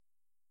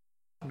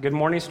Good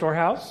morning,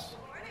 Storehouse.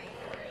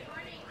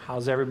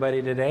 How's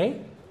everybody today?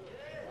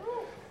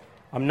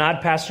 I'm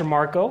not Pastor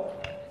Marco.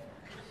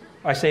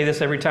 I say this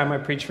every time I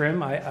preach for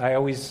him. I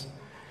always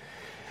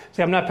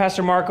say I'm not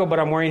Pastor Marco, but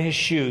I'm wearing his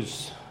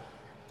shoes.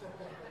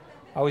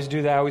 I always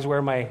do that. I always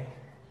wear my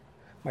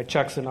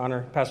Chucks in honor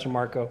of Pastor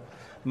Marco.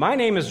 My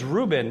name is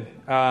Ruben,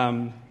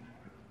 and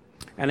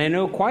I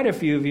know quite a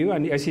few of you.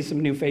 I see some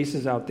new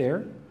faces out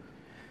there.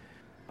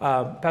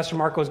 Pastor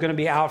Marco is going to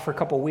be out for a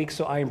couple of weeks,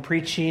 so I am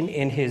preaching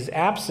in his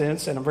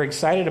absence, and I'm very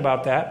excited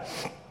about that.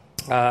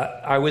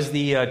 I was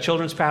the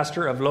children's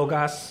pastor of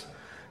Logos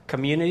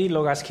Community,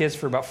 Logos Kids,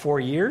 for about 4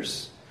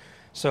 years.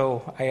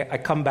 So I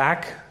come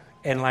back,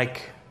 and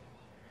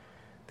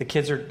the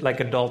kids are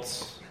like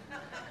adults,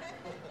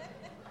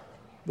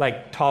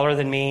 taller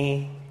than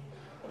me,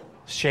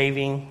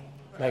 shaving,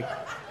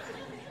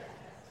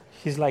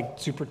 he's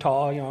super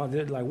tall,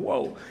 they're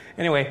whoa.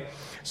 Anyway,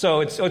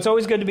 so it's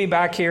always good to be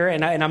back here,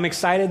 and I'm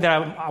excited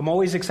that I'm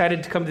always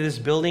excited to come to this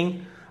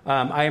building.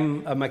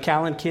 I'm a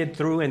McAllen kid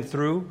through and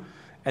through,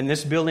 and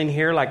this building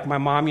here, my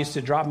mom used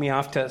to drop me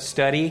off to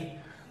study.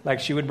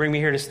 She would bring me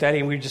here to study,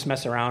 and we'd just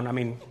mess around.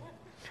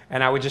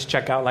 And I would just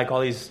check out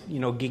all these,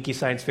 geeky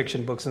science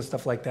fiction books and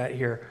stuff like that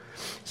here.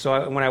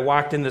 So when I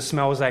walked in, the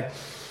smell was oh,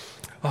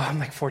 I'm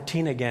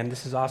 14 again.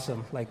 This is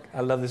awesome.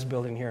 I love this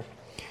building here.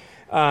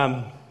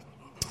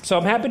 So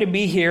I'm happy to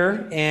be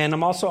here, and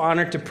I'm also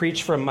honored to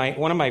preach from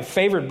one of my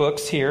favorite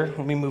books here.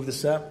 Let me move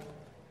this up.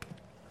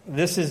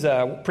 This is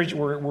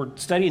we're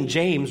studying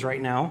James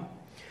right now.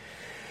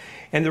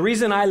 And the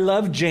reason I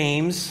love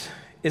James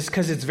is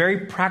because it's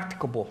very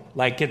practicable.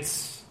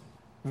 It's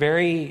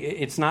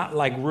not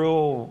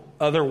real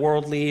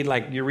otherworldly,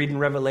 like you're reading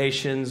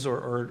Revelations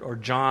or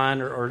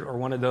John or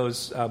one of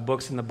those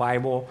books in the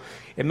Bible.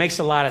 It makes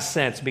a lot of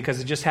sense because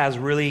it just has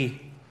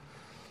really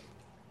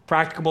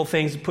practical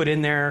things put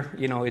in there.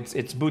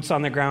 It's boots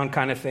on the ground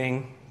kind of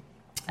thing.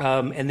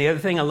 And the other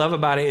thing I love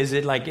about it is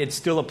it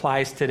still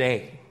applies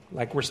today.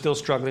 We're still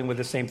struggling with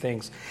the same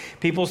things.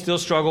 People still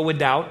struggle with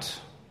doubt.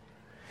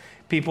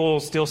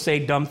 People still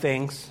say dumb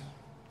things.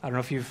 I don't know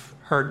if you've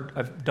heard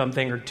a dumb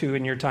thing or two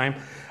in your time.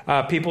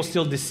 People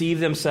still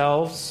deceive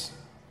themselves.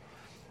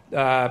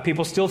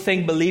 People still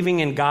think believing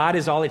in God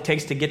is all it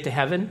takes to get to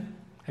heaven.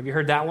 Have you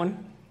heard that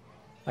one?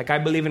 I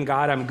believe in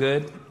God, I'm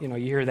good. You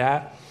hear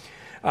that.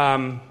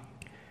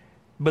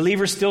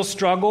 Believers still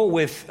struggle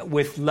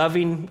with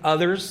loving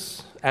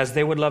others as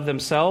they would love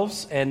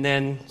themselves. And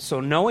then, so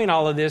knowing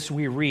all of this,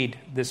 we read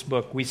this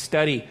book. We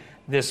study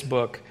this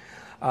book.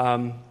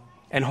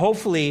 And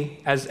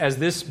hopefully, as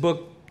this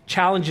book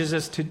challenges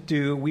us to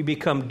do, we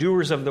become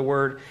doers of the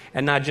word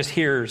and not just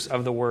hearers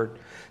of the word.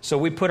 So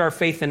we put our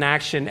faith in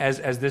action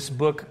as this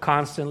book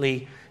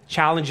constantly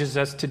challenges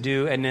us to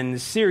do. And in the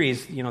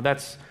series,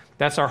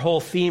 that's our whole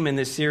theme in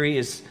this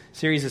series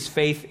is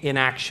faith in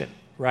action,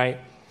 right?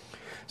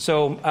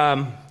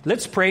 So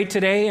let's pray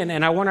today,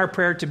 and I want our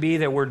prayer to be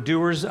that we're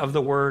doers of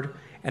the word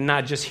and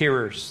not just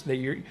hearers. That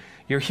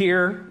you're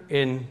here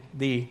in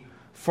the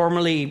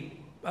formerly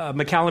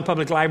McAllen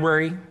Public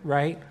Library,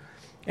 right?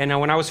 And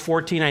when I was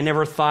 14, I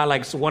never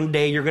thought so one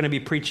day you're going to be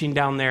preaching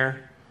down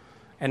there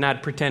and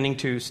not pretending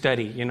to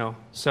study,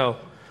 So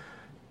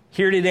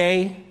here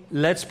today,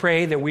 let's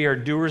pray that we are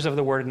doers of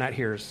the word and not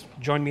hearers.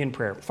 Join me in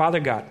prayer.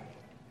 Father God,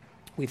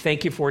 we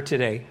thank you for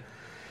today.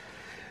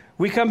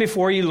 We come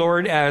before you,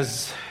 Lord,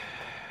 as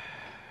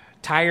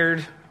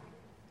tired,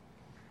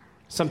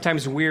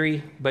 sometimes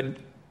weary, but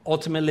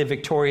ultimately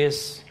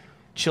victorious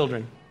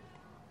children.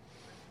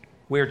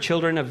 We are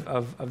children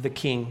of the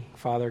King,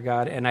 Father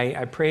God. And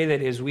I pray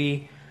that as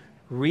we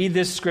read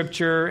this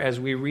scripture, as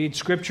we read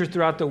scripture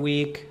throughout the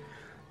week,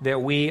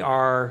 that we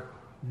are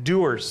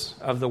doers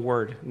of the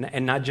word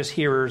and not just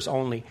hearers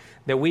only.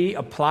 That we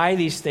apply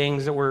these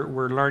things that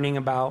we're learning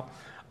about.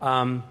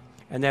 And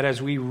that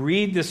as we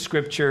read this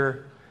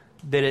scripture,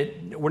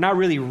 that we're not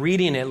really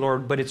reading it,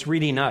 Lord, but it's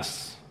reading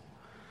us.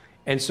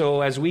 And so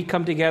as we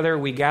come together,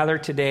 we gather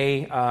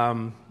today,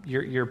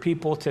 your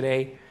people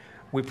today.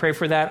 We pray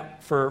for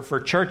that for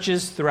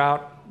churches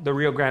throughout the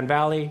Rio Grande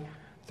Valley,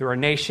 through our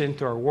nation,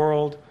 through our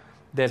world,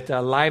 that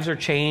lives are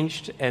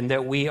changed and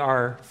that we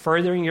are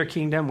furthering your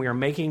kingdom, we are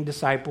making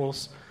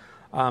disciples,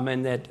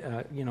 and that,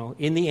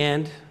 in the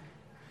end,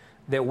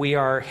 that we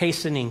are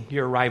hastening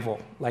your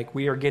arrival,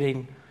 we are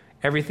getting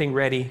everything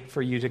ready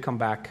for you to come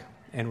back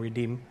and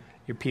redeem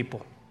your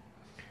people.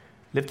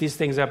 Lift these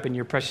things up in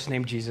your precious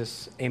name,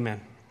 Jesus.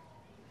 Amen.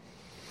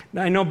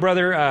 Now, I know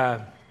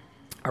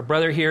our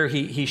brother here,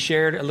 he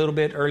shared a little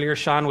bit earlier.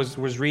 Sean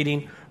was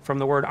reading from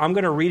the Word. I'm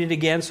going to read it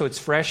again so it's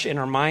fresh in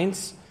our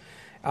minds.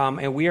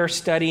 And we are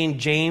studying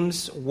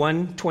James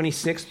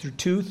 1:26 through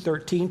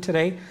 2:13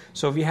 today.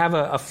 So if you have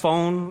a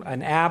phone,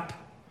 an app,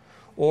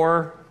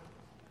 or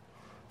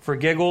for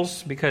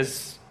giggles,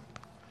 because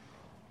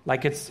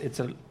it's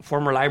a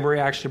former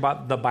library actually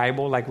about the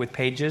Bible, with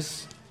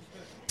pages.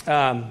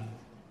 I'm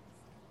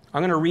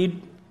going to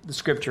read the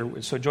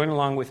scripture, so join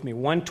along with me.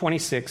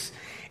 1:26.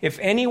 If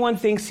anyone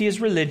thinks he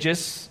is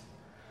religious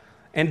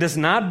and does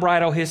not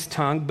bridle his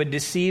tongue but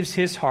deceives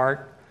his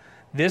heart,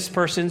 this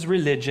person's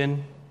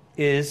religion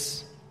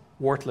is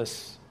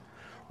worthless.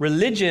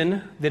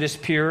 Religion that is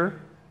pure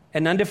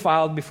and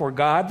undefiled before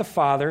God the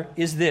Father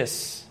is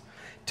this: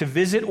 to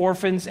visit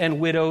orphans and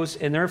widows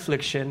in their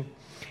affliction,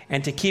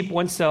 and to keep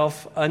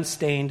oneself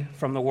unstained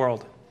from the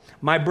world.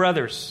 My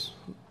brothers,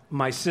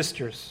 my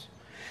sisters,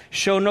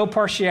 show no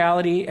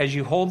partiality as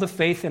you hold the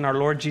faith in our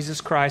Lord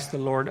Jesus Christ, the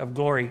Lord of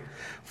glory.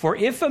 For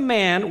if a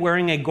man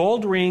wearing a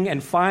gold ring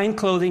and fine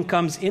clothing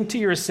comes into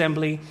your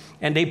assembly,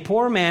 and a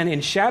poor man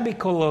in shabby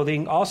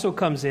clothing also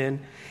comes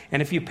in,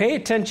 and if you pay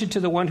attention to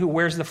the one who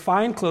wears the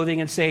fine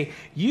clothing and say,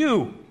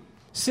 "You,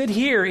 sit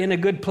here in a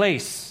good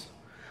place,"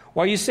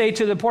 while you say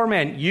to the poor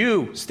man,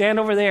 "You, stand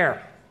over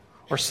there,"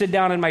 or "Sit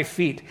down at my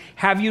feet,"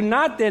 have you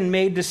not then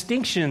made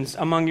distinctions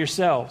among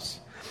yourselves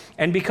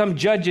and become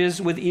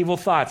judges with evil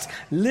thoughts?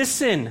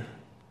 Listen,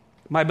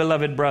 my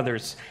beloved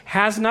brothers,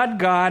 has not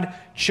God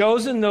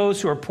chosen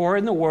those who are poor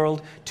in the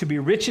world to be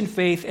rich in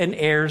faith and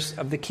heirs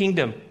of the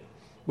kingdom,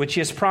 which he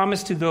has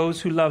promised to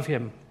those who love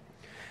him?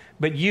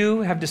 But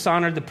you have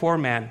dishonored the poor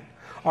man.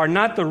 Are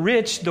not the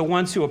rich the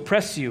ones who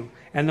oppress you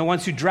and the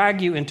ones who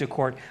drag you into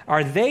court?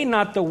 Are they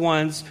not the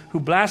ones who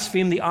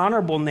blaspheme the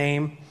honorable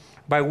name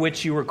by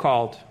which you were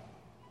called?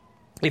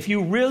 If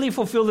you really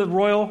fulfill the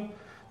royal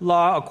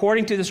law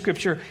according to the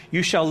scripture,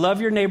 "You shall love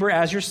your neighbor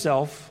as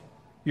yourself,"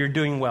 you're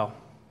doing well.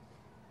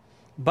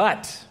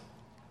 But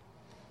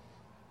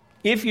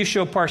if you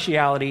show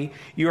partiality,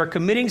 you are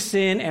committing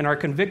sin and are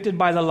convicted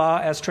by the law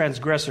as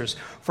transgressors.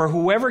 For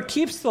whoever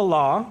keeps the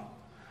law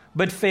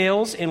but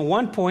fails in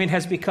one point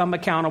has become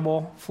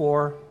accountable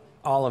for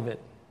all of it.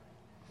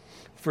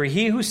 For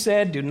he who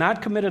said, "Do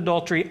not commit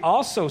adultery,"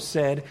 also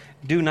said,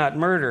 "Do not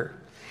murder."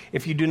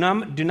 If you do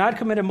not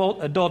commit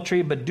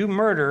adultery but do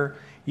murder,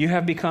 you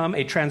have become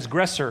a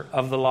transgressor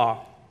of the law.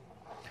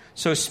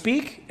 So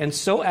speak and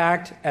so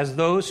act as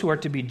those who are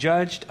to be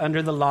judged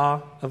under the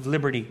law of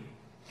liberty.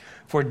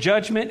 For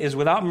judgment is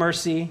without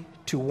mercy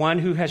to one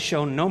who has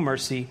shown no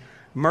mercy.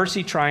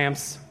 Mercy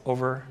triumphs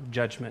over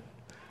judgment.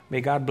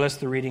 May God bless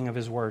the reading of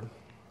his word.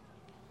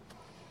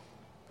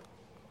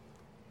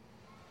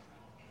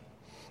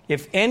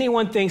 If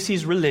anyone thinks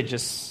he's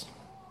religious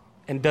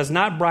and does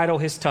not bridle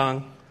his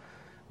tongue,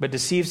 but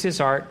deceives his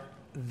heart,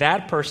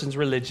 that person's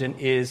religion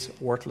is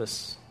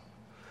worthless.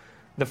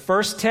 The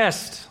first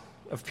test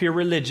of pure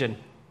religion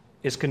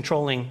is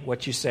controlling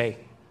what you say.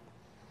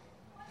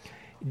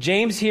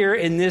 James here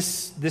in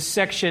this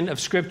section of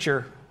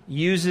Scripture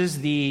uses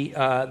the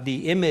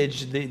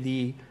image,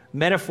 the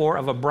metaphor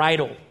of a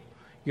bridle,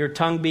 your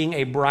tongue being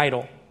a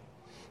bridle.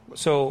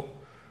 So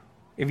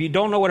if you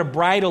don't know what a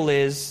bridle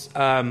is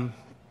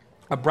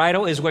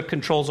what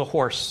controls a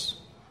horse.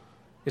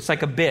 It's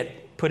like a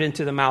bit put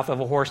into the mouth of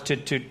a horse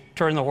to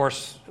turn the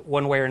horse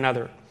one way or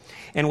another.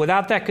 And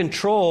without that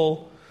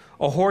control,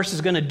 a horse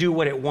is going to do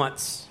what it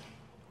wants.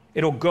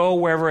 It'll go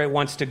wherever it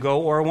wants to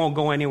go, or it won't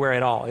go anywhere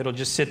at all. It'll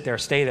just sit there,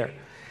 stay there.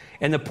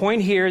 And the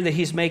point here that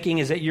he's making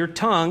is that your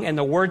tongue and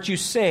the words you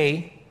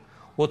say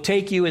will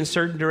take you in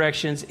certain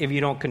directions if you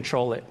don't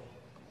control it.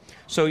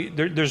 So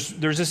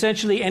there's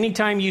essentially,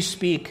 anytime you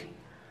speak,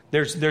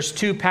 there's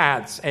two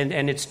paths,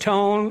 and it's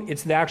tone,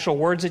 it's the actual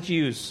words that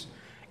you use.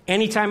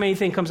 Anytime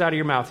anything comes out of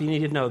your mouth, you need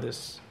to know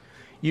this.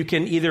 You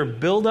can either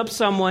build up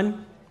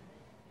someone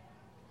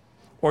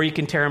or you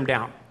can tear them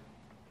down.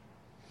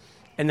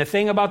 And the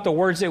thing about the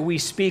words that we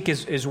speak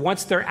is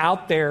once they're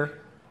out there,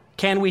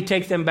 can we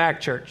take them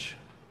back, church?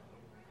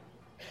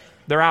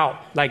 They're out.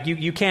 Like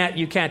you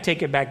can't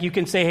take it back. You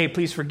can say, "Hey,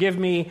 please forgive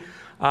me.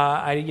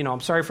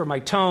 I'm sorry for my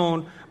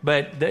tone,"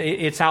 but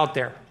it's out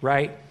there,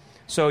 right?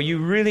 So you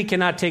really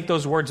cannot take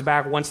those words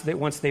back once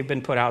they've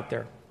been put out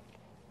there.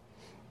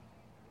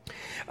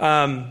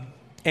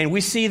 And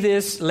we see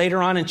this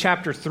later on in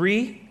chapter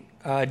 3,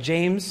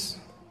 James,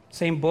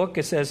 same book.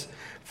 He says,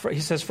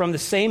 "From the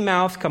same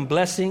mouth come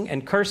blessing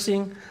and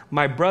cursing.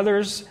 My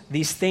brothers,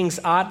 these things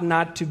ought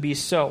not to be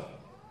so."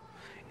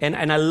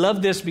 And I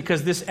love this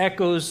because this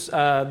echoes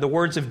the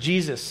words of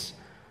Jesus.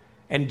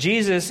 And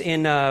Jesus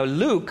in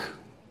Luke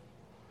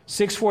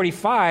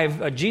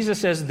 6:45, Jesus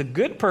says, "The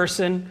good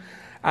person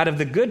out of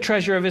the good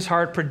treasure of his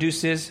heart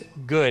produces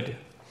good.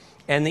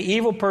 And the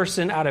evil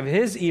person out of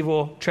his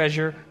evil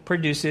treasure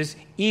produces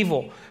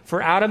evil.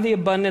 For out of the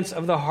abundance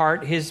of the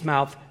heart his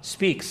mouth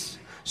speaks."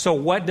 So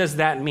what does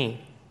that mean?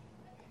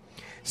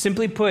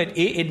 Simply put,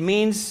 it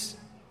means,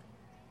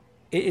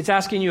 it's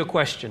asking you a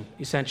question,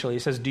 essentially.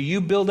 It says, do you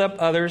build up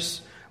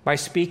others by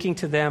speaking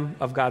to them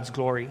of God's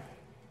glory?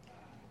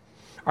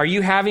 Are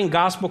you having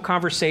gospel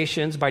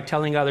conversations by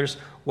telling others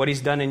what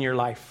he's done in your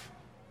life,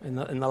 in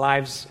the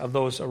lives of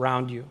those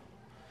around you?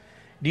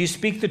 Do you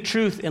speak the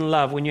truth in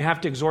love when you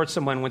have to exhort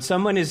someone? When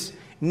someone is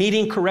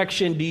needing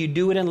correction, do you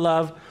do it in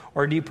love,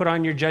 or do you put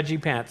on your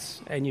judgy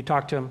pants and you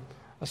talk to them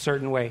a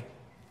certain way?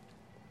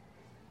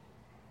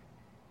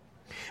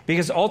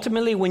 Because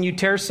ultimately, when you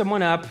tear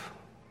someone up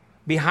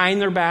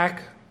behind their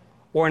back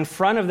or in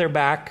front of their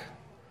back,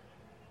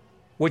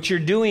 what you're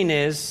doing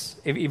is,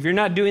 if you're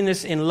not doing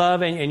this in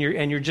love and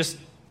you're just,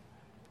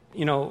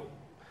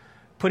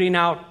 putting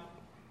out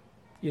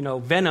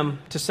venom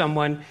to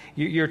someone,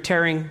 you're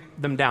tearing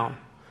them down.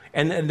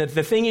 And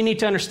the thing you need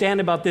to understand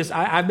about this,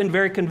 I've been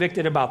very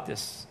convicted about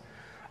this.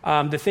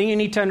 The thing you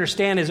need to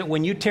understand is that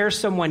when you tear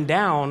someone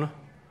down,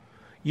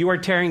 you are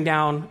tearing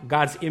down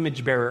God's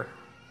image bearer.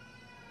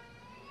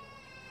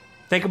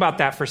 Think about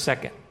that for a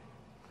second.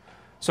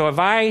 So if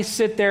I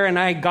sit there and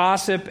I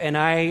gossip and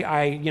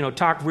I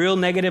talk real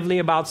negatively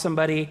about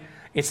somebody,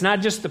 it's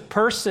not just the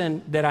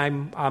person that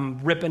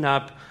I'm ripping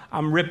up.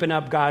 I'm ripping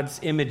up God's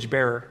image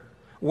bearer.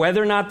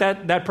 Whether or not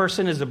that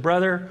person is a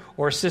brother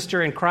or a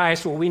sister in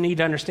Christ, what we need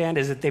to understand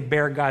is that they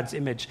bear God's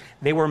image.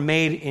 They were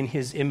made in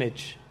his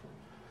image.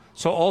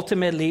 So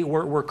ultimately,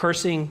 we're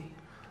cursing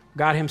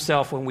God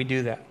himself when we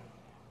do that.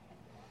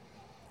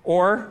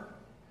 Or,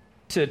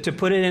 to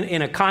put it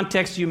in a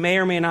context you may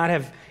or may not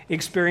have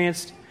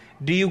experienced,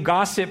 do you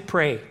gossip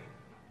pray?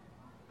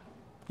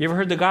 You ever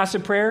heard the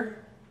gossip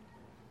prayer?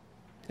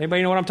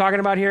 Anybody know what I'm talking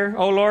about here?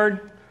 Oh,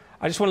 Lord,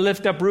 I just want to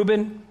lift up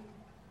Reuben.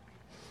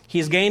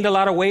 He's gained a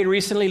lot of weight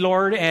recently,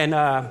 Lord,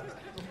 and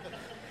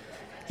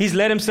he's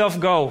let himself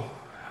go.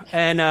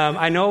 And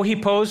I know he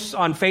posts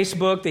on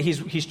Facebook that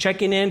he's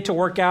checking in to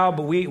work out,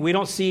 but we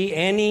don't see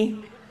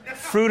any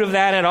fruit of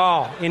that at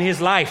all in his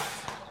life.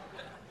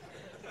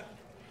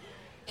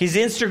 He's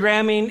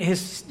Instagramming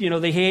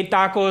he ate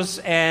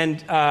tacos,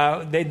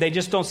 and they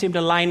just don't seem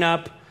to line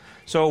up.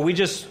 So we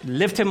just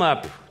lift him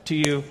up to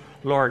you,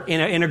 Lord,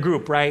 in a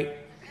group, right?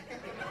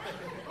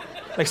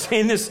 Like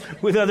saying this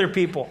with other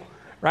people,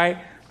 right?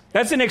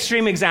 That's an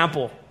extreme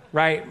example,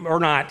 right? Or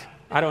not.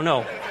 I don't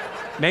know.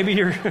 Maybe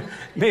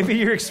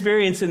you're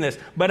experiencing this.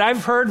 But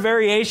I've heard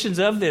variations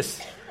of this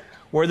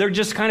where they're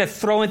just kind of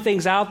throwing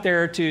things out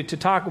there to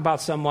talk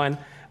about someone,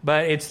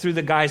 but it's through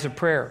the guise of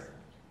prayer.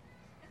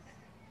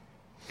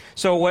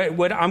 So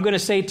what I'm going to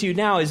say to you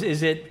now is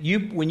that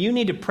when you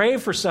need to pray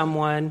for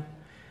someone,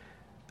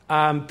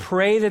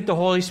 pray that the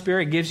Holy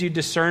Spirit gives you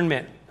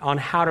discernment on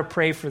how to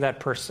pray for that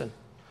person,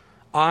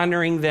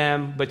 honoring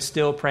them but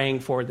still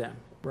praying for them,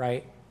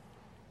 right?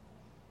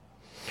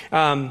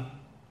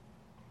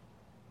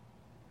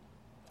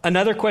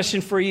 Another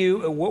question for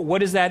you, what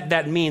does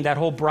that mean, that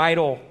whole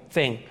bridle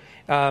thing?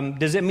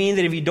 Does it mean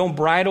that if you don't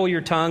bridle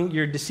your tongue,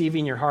 you're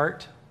deceiving your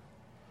heart?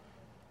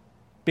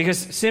 Because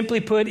simply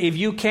put, if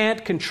you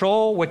can't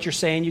control what you're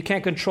saying, you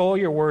can't control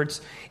your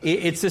words,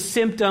 it's a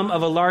symptom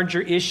of a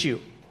larger issue.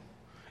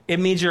 It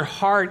means your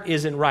heart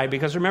isn't right.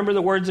 Because remember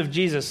the words of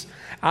Jesus,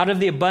 out of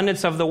the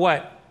abundance of the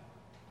what?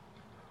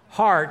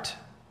 Heart,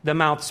 the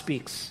mouth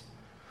speaks.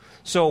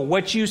 So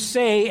what you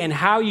say and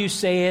how you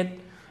say it,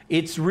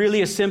 it's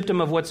really a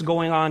symptom of what's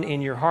going on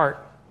in your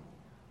heart.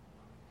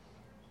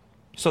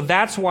 So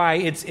that's why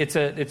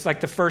it's like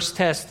the first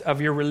test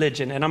of your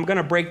religion. And I'm going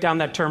to break down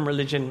that term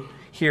religion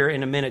here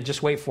in a minute.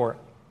 Just wait for it.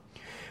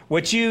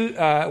 What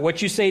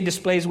you say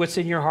displays what's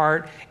in your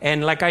heart.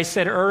 And like I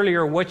said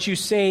earlier, what you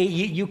say,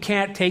 you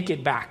can't take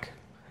it back.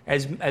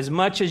 As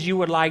much as you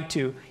would like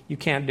to, you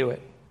can't do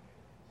it.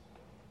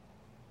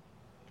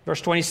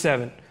 Verse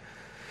 27.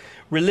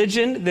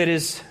 Religion that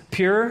is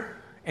pure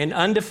and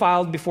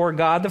undefiled before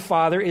God the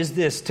Father is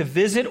this: to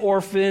visit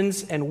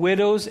orphans and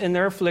widows in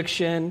their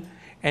affliction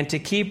and to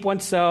keep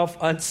oneself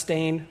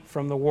unstained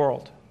from the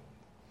world.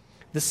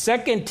 The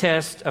second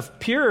test of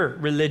pure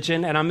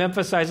religion, and I'm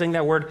emphasizing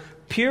that word,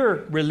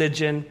 pure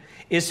religion,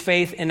 is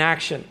faith in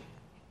action.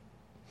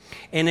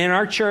 And in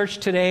our church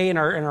today, in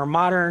our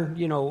modern,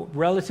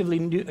 relatively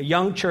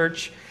young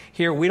church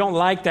here, we don't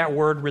like that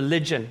word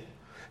religion.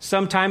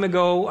 Some time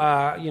ago,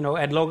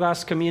 at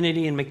Logos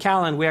Community in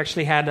McAllen, we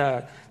actually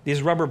had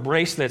these rubber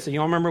bracelets. And you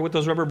all remember what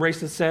those rubber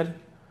bracelets said?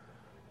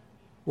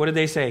 What did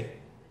they say?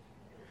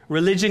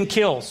 Religion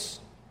kills,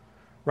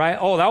 right?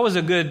 Oh, that was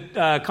a good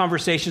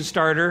conversation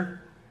starter.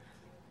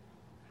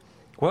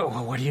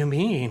 What do you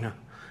mean?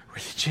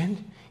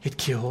 Religion? It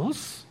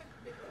kills?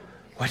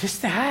 What is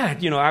that?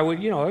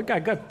 I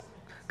got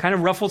kind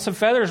of ruffled some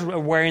feathers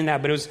wearing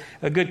that, but it was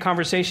a good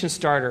conversation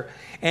starter.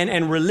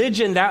 And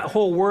religion, that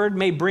whole word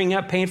may bring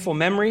up painful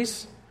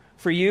memories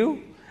for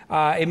you.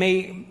 It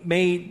may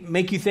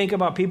make you think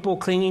about people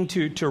clinging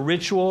to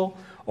ritual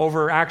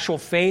over actual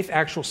faith,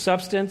 actual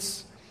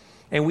substance.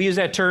 And we use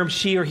that term,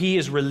 she or he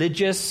is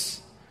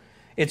religious.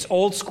 It's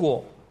old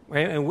school.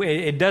 Right? And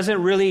it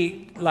doesn't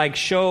really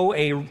show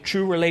a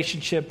true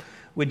relationship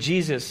with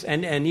Jesus.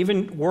 And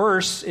even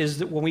worse is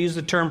that when we use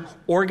the term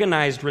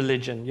organized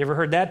religion. You ever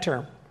heard that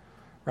term?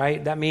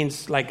 Right? That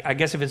means, I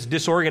guess if it's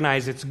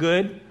disorganized, it's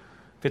good.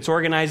 If it's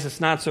organized, it's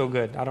not so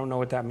good. I don't know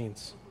what that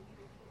means.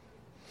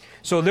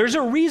 So there's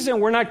a reason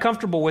we're not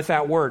comfortable with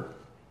that word.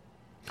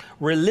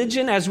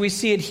 Religion, as we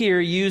see it here,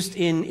 used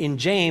in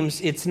James,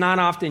 it's not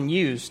often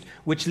used,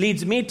 which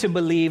leads me to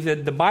believe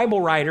that the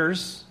Bible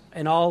writers,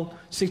 and all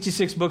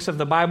 66 books of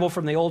the Bible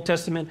from the Old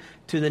Testament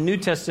to the New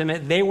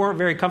Testament, they weren't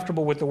very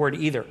comfortable with the word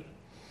either.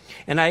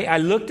 And I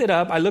looked it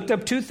up. I looked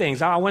up two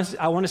things. I want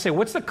to say,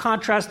 what's the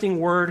contrasting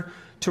word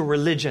to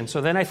religion?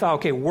 So then I thought,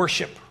 okay,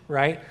 worship,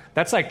 right?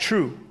 That's like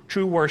true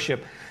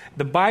worship.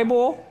 The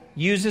Bible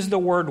uses the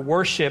word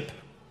worship,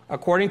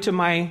 according to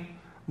my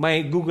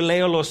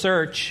Googleolo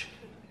search,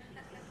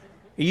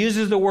 It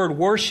uses the word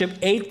worship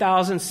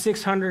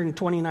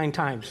 8,629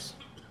 times.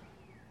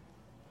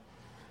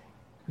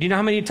 Do you know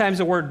how many times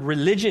the word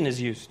religion is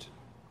used?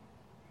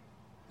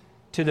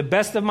 To the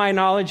best of my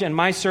knowledge and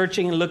my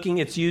searching and looking,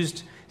 it's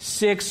used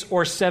 6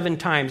 or 7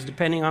 times,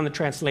 depending on the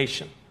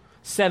translation.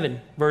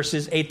 7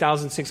 versus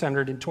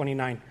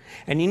 8,629.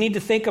 And you need to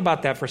think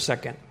about that for a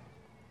second.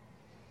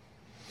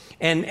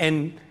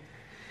 And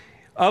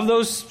of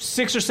those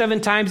 6 or 7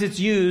 times it's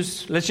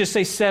used, let's just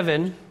say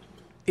 7,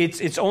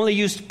 it's only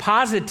used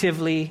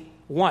positively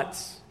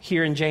once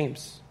here in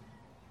James.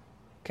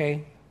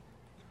 Okay?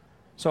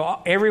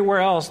 So everywhere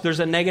else, there's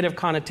a negative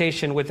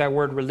connotation with that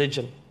word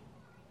religion.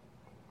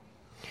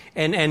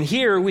 And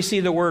here we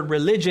see the word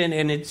religion,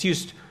 and it's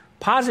used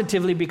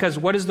positively because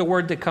what is the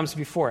word that comes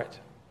before it?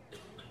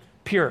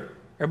 Pure.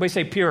 Everybody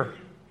say pure.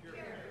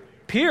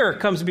 Pure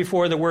comes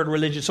before the word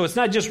religion. So it's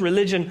not just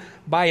religion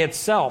by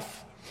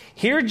itself.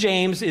 Here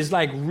James is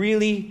like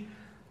really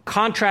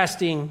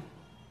contrasting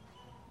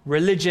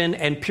religion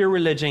and pure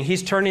religion.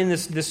 He's turning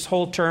this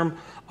whole term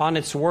on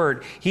its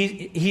word.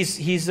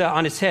 He's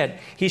on its head.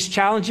 He's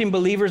challenging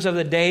believers of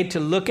the day to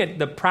look at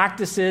the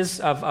practices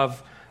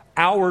of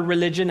outward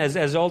religion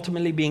as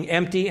ultimately being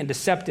empty and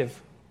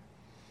deceptive.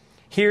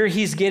 Here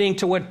he's getting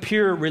to what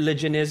pure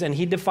religion is, and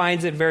he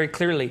defines it very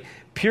clearly.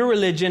 Pure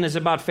religion is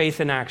about faith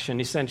in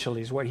action,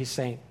 essentially, is what he's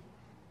saying.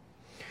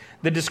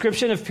 The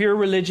description of pure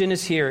religion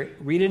is here.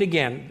 Read it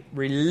again.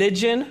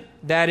 Religion,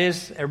 that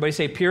is, everybody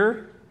say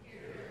pure.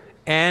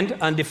 And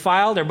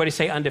undefiled, everybody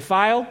say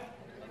undefiled.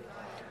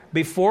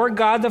 Before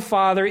God the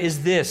Father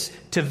is this,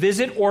 to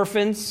visit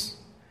orphans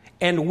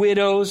and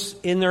widows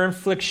in their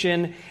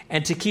affliction,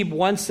 and to keep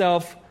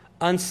oneself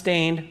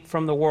unstained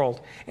from the world.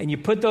 And you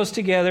put those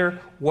together,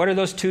 what are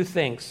those two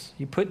things?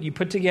 You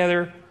put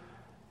together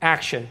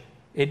action.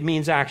 It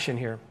means action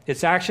here.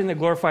 It's action that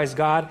glorifies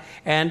God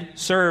and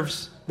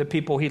serves the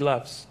people he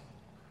loves.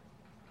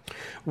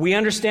 We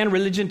understand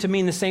religion to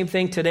mean the same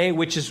thing today,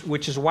 which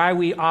is why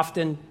we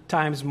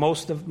oftentimes,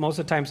 most of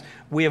the times,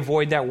 we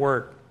avoid that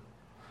word.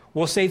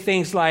 We'll say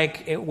things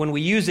like, when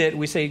we use it,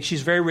 we say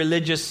she's very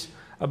religious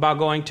about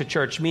going to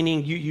church,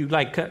 meaning you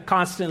like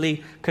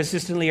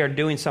consistently are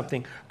doing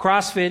something.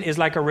 CrossFit is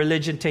like a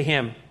religion to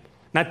him.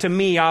 Not to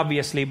me,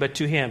 obviously, but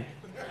to him.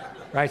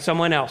 Right?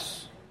 Someone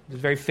else is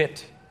very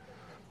fit.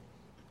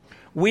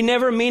 We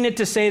never mean it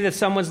to say that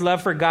someone's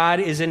love for God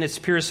is in its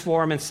purest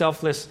form and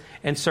selfless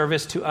and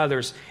service to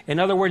others. In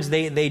other words,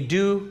 they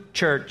do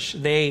church.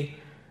 They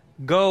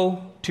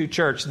go to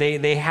church.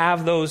 They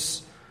have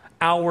those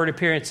outward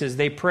appearances.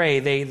 They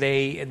pray.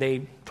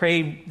 They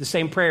pray the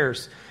same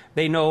prayers.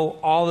 They know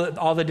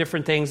all the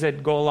different things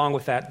that go along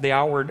with that, the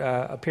outward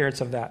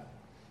appearance of that.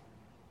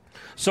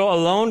 So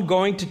alone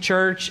going to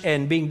church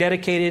and being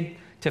dedicated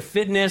to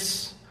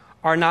fitness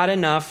are not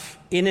enough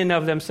in and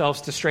of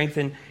themselves to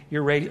strengthen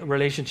your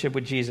relationship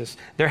with Jesus.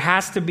 There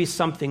has to be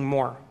something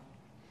more.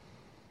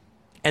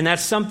 And that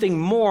something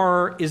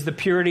more is the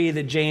purity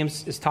that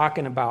James is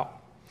talking about.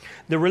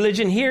 The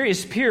religion here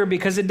is pure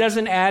because it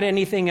doesn't add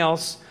anything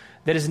else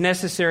that is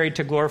necessary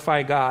to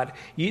glorify God.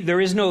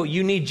 There is no,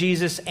 you need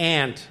Jesus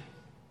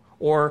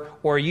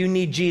or you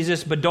need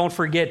Jesus, but don't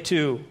forget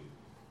to.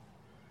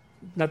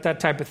 Not that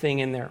type of thing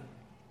in there.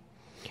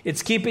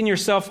 It's keeping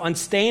yourself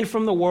unstained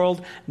from the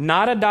world,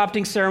 not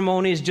adopting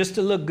ceremonies just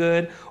to look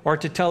good or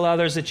to tell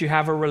others that you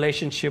have a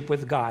relationship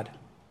with God.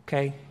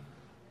 Okay?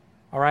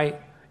 All right?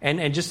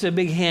 And just a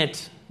big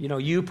hint,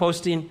 you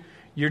posting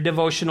your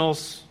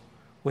devotionals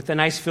with a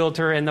nice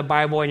filter and the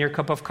Bible and your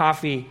cup of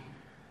coffee,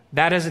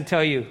 that doesn't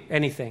tell you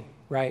anything,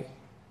 right?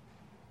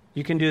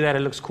 You can do that. It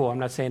looks cool. I'm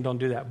not saying don't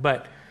do that.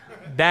 But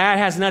that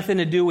has nothing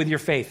to do with your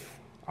faith,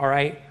 all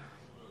right?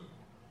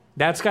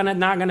 That's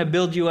not going to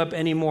build you up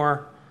any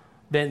more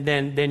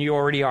than you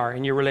already are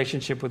in your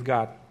relationship with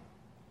God.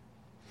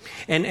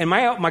 And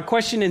my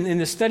question in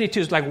the study, too,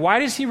 is like, why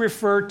does he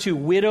refer to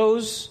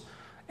widows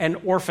and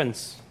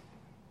orphans?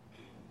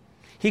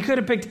 He could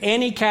have picked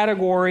any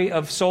category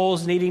of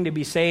souls needing to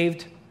be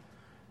saved,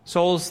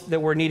 souls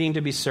that were needing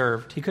to be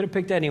served. He could have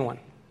picked anyone.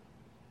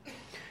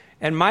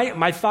 And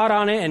my thought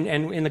on it,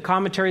 and in the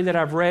commentary that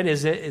I've read,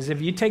 is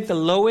if you take the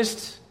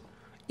lowest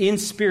in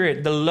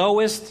spirit, the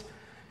lowest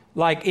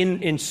like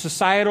in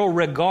societal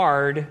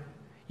regard,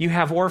 you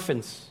have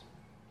orphans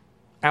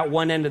at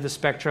one end of the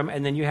spectrum,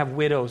 and then you have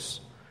widows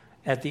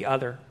at the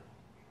other.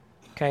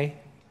 Okay?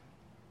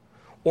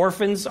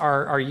 Orphans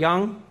are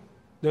young.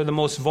 They're the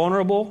most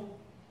vulnerable.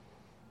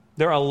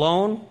 They're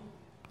alone.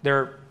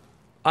 They're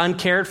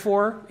uncared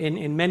for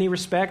in many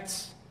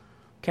respects.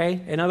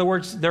 Okay? In other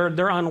words,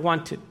 they're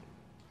unwanted.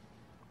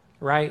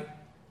 Right?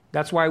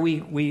 That's why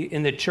we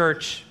in the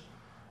church,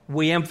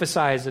 we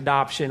emphasize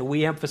adoption.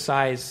 We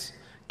emphasize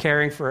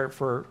caring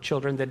for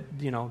children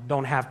that,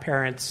 don't have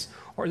parents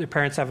or their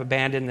parents have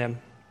abandoned them.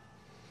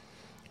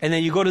 And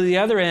then you go to the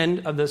other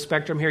end of the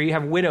spectrum here, you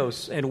have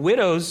widows. And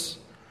widows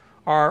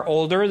are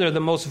older. They're the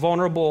most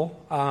vulnerable.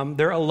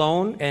 They're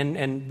alone.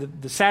 And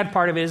the sad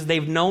part of it is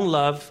they've known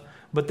love,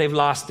 but they've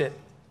lost it.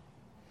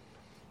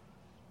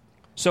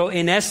 So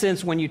in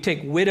essence, when you take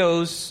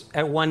widows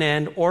at one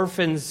end,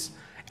 orphans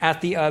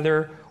at the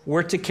other,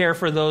 we're to care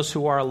for those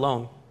who are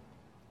alone.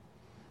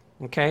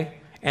 Okay?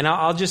 And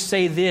I'll just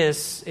say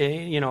this,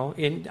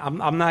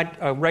 I'm not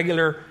a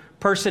regular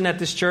person at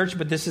this church,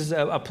 but this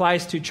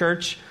applies to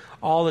church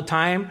all the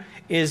time,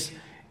 is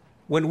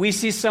when we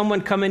see someone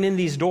coming in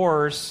these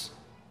doors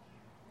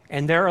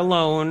and they're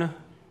alone,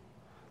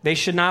 they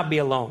should not be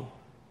alone.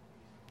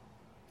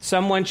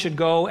 Someone should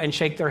go and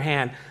shake their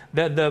hand.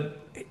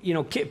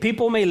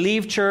 People may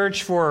leave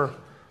church for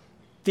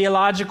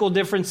theological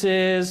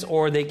differences,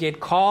 or they get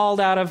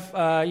called out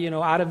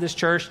of this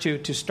church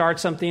to start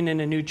something in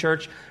a new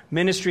church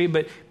ministry.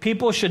 But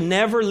people should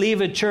never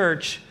leave a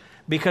church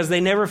because they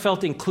never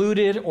felt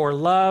included or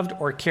loved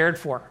or cared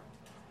for.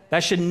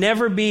 That should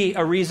never be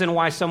a reason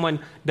why someone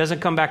doesn't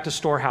come back to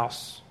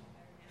Storehouse.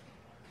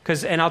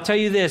 And I'll tell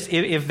you this,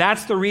 if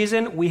that's the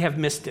reason, we have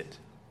missed it.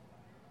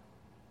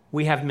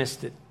 We have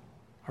missed it.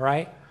 All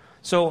right?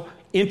 So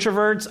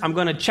introverts, I'm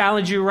going to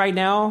challenge you right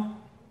now.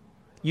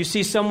 You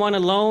see someone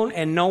alone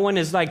and no one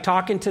is like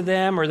talking to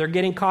them, or they're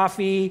getting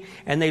coffee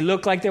and they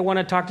look like they want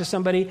to talk to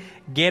somebody,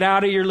 get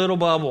out of your little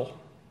bubble.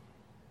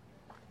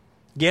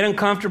 Get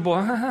uncomfortable.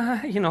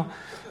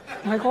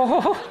 Like,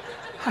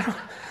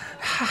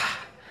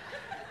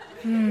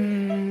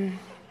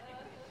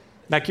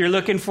 like you're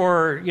looking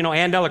for,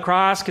 Ann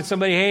Delacrosse. Could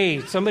somebody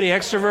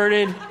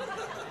extroverted?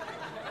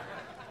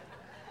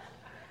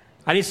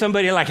 I need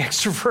somebody like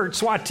extrovert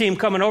SWAT team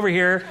coming over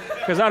here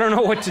because I don't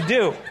know what to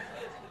do.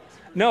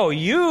 No,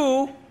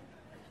 you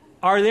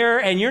are there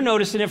and you're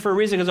noticing it for a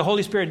reason because the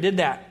Holy Spirit did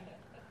that.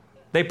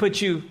 They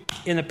put you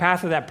in the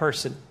path of that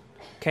person.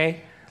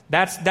 Okay?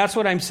 That's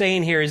what I'm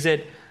saying here is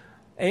that,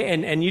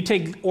 and you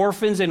take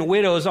orphans and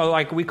widows,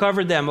 like we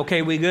covered them.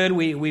 Okay, we good?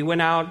 We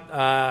went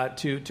out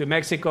to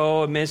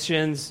Mexico,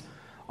 missions.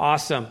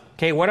 Awesome.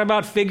 Okay, what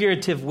about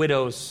figurative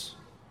widows?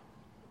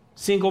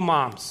 Single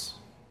moms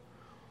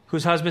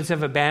whose husbands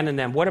have abandoned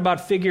them. What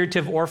about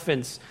figurative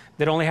orphans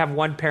that only have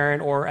one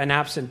parent or an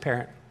absent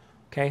parent?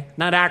 Okay,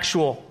 not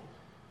actual,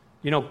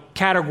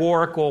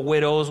 categorical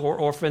widows or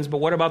orphans, but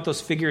what about those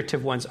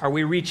figurative ones? Are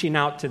we reaching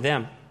out to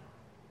them?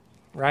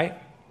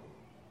 Right?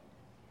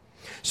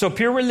 So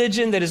pure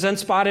religion that is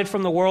unspotted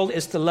from the world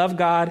is to love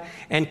God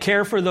and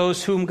care for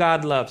those whom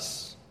God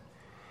loves.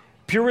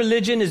 Pure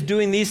religion is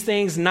doing these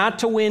things not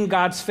to win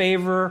God's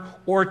favor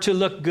or to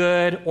look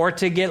good or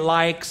to get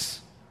likes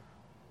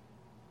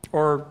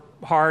or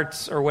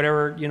hearts or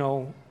whatever,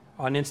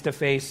 on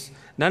InstaFace.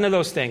 None of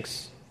those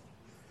things.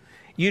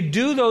 You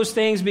do those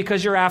things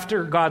because you're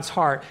after God's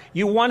heart.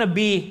 You want to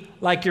be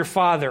like your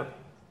Father.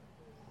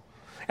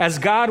 As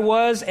God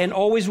was and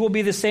always will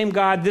be the same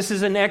God, this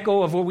is an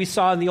echo of what we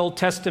saw in the Old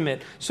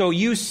Testament. So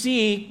you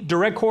see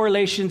direct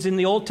correlations in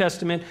the Old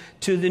Testament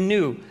to the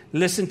New.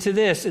 Listen to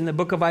this in the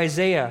book of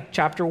Isaiah,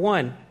 chapter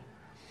 1.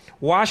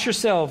 Wash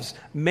yourselves,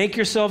 make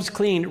yourselves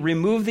clean,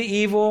 remove the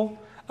evil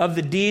of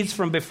the deeds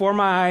from before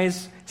my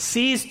eyes,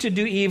 cease to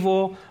do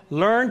evil,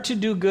 learn to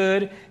do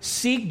good,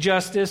 seek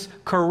justice,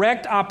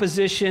 correct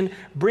opposition,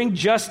 bring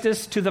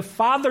justice to the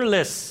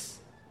fatherless.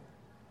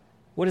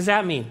 What does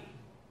that mean?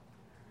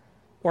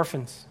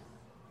 Orphans,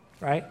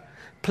 right?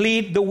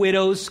 Plead the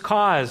widow's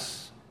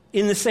cause.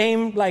 In the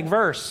same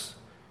verse,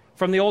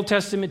 from the Old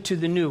Testament to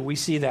the New, we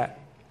see that.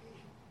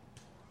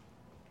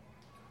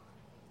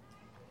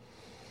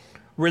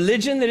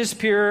 Religion that is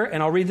pure,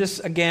 and I'll read this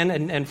again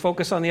and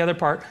focus on the other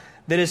part,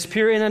 that is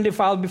pure and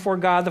undefiled before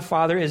God the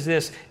Father is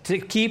this, to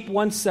keep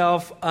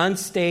oneself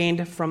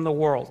unstained from the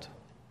world.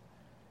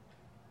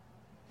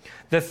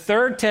 The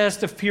third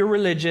test of pure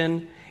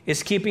religion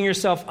is keeping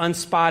yourself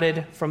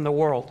unspotted from the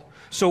world.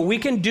 So we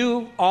can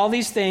do all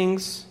these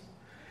things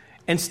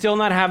and still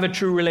not have a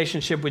true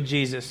relationship with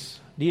Jesus.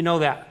 Do you know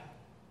that?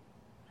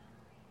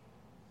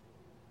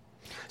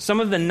 Some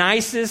of the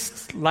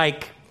nicest,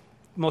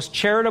 most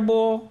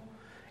charitable,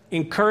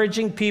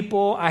 encouraging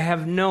people I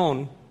have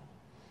known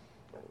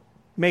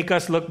make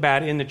us look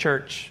bad in the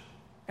church.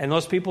 And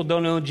those people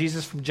don't know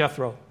Jesus from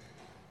Jethro.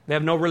 They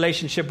have no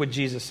relationship with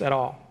Jesus at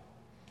all.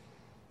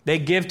 They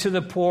give to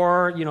the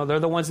poor. They're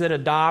the ones that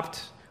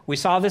adopt. We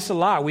saw this a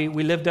lot. We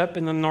lived up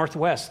in the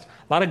Northwest.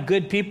 A lot of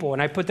good people,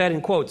 and I put that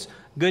in quotes,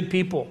 good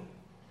people,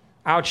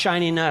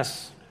 outshining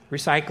us,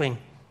 recycling,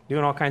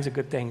 doing all kinds of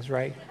good things,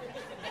 right?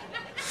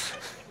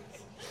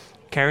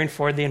 Caring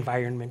for the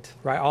environment,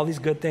 right? All these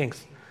good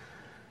things.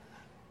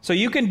 So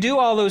you can do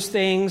all those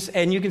things,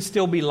 and you can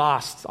still be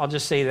lost. I'll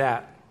just say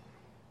that.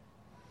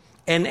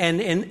 And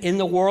in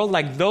the world,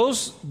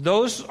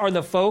 those are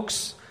the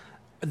folks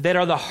that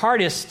are the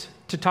hardest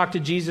to talk to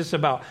Jesus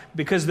about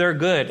because they're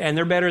good and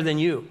they're better than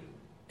you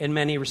in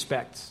many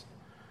respects,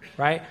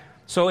 right?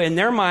 So in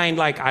their mind,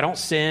 I don't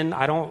sin,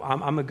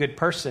 I'm a good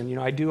person,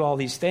 I do all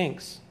these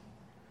things.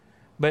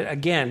 But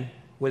again,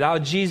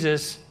 without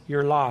Jesus,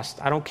 you're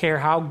lost. I don't care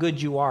how good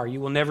you are,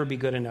 you will never be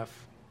good enough.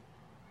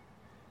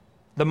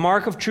 The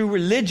mark of true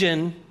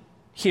religion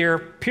here,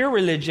 pure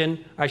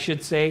religion, I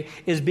should say,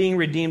 is being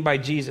redeemed by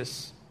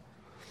Jesus.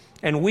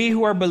 And we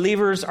who are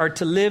believers are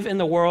to live in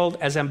the world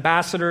as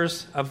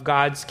ambassadors of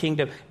God's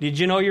kingdom. Did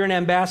you know you're an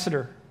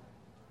ambassador?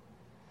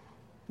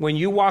 When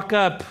you walk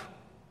up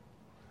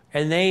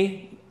and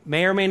they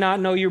may or may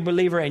not know you're a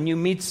believer and you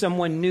meet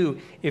someone new,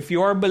 if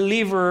you're a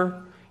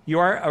believer, you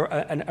are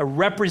a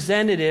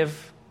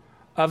representative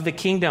of the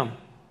kingdom.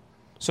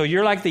 So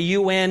you're like the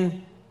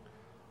UN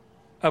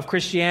of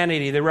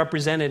Christianity, the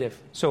representative.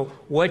 So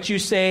what you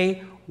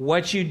say,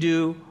 what you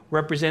do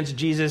represents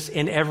Jesus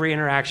in every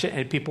interaction,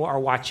 and people are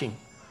watching.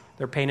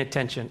 They're paying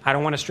attention. I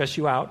don't want to stress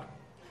you out.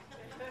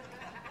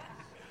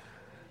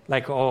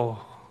 Like, oh,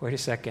 wait a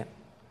second.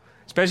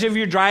 Especially if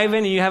you're driving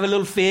and you have a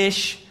little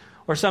fish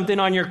or something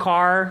on your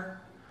car,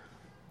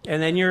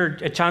 and then you're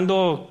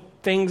echando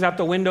things out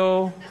the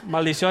window,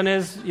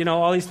 maldiciones,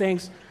 all these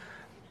things,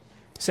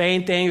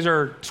 saying things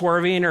or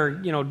swerving or,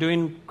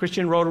 doing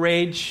Christian road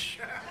rage,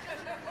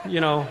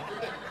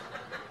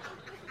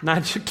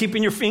 not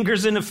keeping your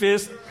fingers in the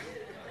fist.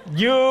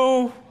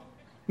 You,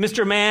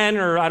 Mr. Man,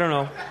 or I don't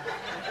know.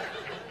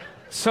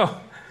 So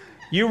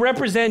you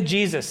represent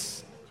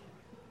Jesus.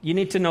 You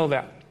need to know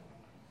that.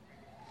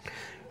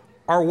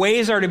 Our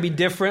ways are to be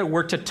different.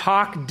 We're to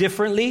talk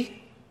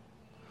differently.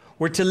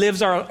 We're to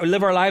live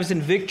our lives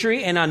in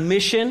victory and on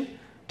mission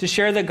to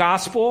share the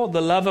gospel,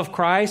 the love of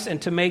Christ,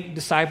 and to make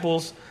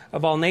disciples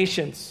of all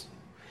nations.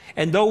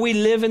 And though we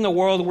live in the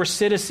world, we're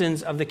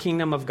citizens of the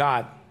kingdom of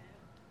God.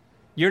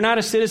 You're not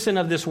a citizen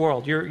of this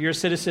world. You're a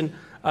citizen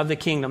of the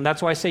kingdom.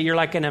 That's why I say you're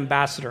like an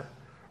ambassador,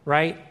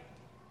 right?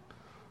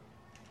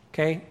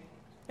 Okay?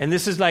 And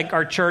this is like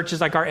our church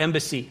is like our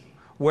embassy.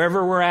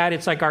 Wherever we're at,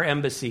 it's like our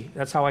embassy.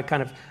 That's how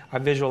I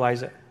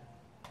visualize it.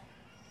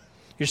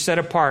 You're set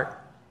apart.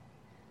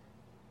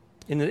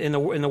 In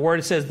the word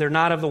it says, they're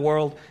not of the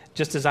world,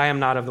 just as I am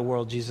not of the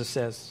world, Jesus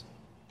says.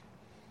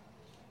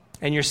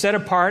 And you're set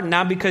apart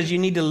not because you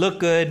need to look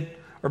good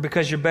or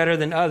because you're better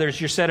than others.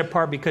 You're set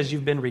apart because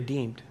you've been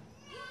redeemed.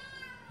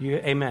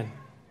 Amen.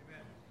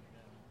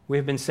 We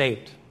have been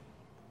saved.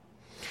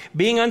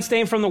 Being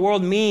unstained from the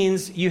world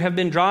means you have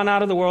been drawn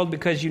out of the world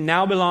because you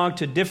now belong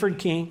to a different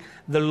king,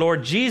 the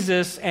Lord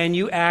Jesus, and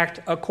you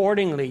act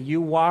accordingly. You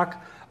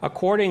walk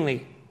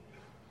accordingly.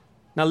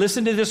 Now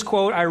listen to this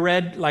quote I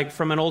read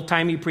from an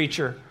old-timey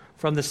preacher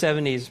from the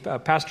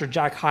 70s, Pastor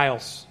Jack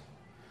Hyles.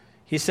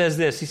 He says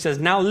this. He says,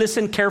 now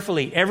listen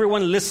carefully.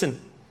 Everyone listen.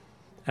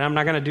 And I'm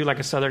not going to do like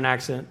a southern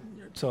accent,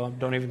 so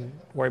don't even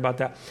worry about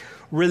that.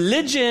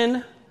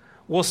 Religion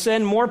will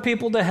send more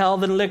people to hell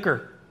than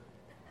liquor.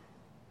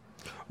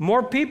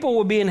 More people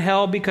will be in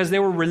hell because they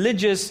were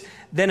religious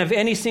than of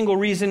any single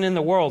reason in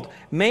the world.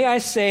 May I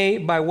say,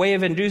 by way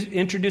of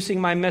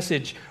introducing my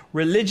message,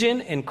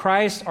 religion and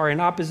Christ are in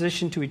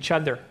opposition to each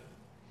other.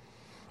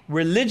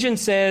 Religion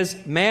says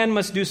man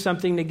must do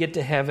something to get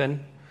to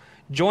heaven,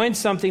 join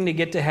something to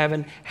get to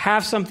heaven,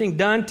 have something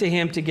done to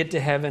him to get to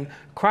heaven.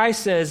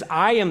 Christ says,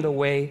 I am the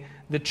way,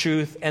 the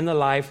truth, and the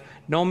life.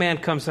 No man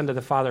comes unto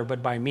the Father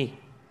but by me.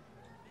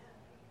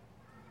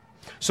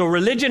 So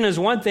religion is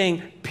one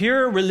thing.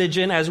 Pure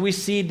religion, as we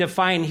see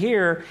defined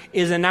here,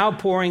 is an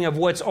outpouring of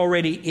what's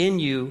already in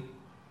you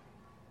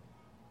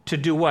to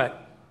do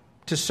what?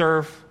 To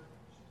serve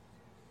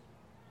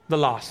the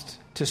lost,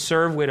 to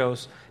serve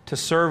widows, to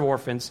serve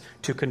orphans,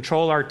 to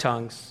control our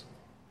tongues,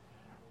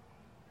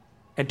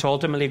 and to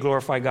ultimately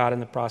glorify God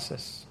in the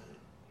process.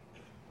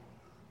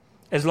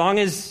 As long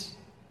as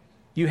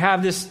you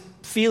have this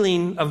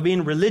feeling of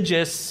being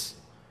religious,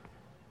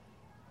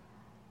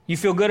 you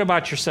feel good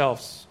about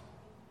yourselves.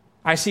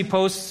 I see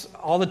posts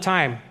all the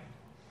time.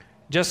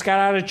 Just got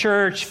out of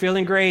church,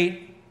 feeling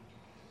great.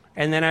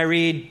 And then I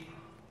read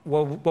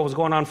what was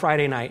going on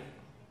Friday night.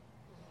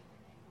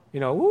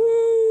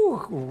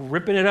 Woo,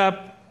 ripping it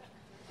up.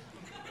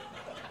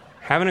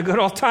 Having a good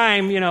old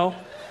time, And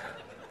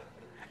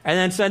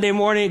then Sunday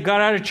morning,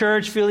 got out of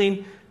church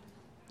feeling,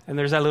 and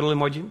there's that little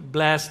emoji,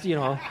 blessed,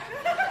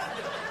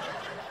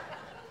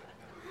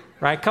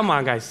 Right? Come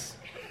on, guys.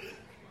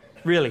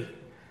 Really.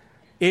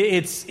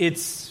 It's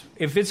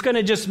if it's going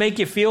to just make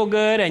you feel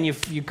good and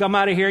you come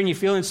out of here and you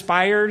feel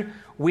inspired,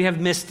 we have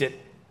missed it.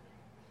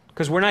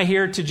 Because we're not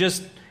here to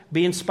just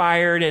be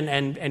inspired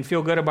and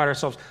feel good about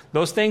ourselves.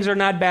 Those things are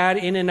not bad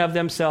in and of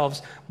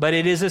themselves, but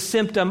it is a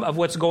symptom of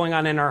what's going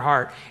on in our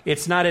heart.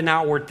 It's not an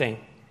outward thing.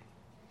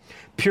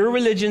 Pure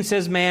religion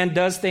says man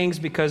does things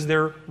because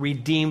they're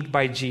redeemed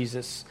by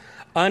Jesus.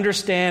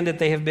 Understand that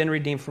they have been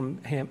redeemed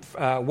from him,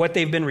 what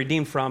they've been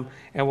redeemed from,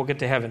 and we'll get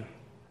to heaven.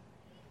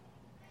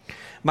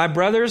 My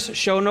brothers,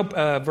 show no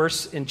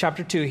verse in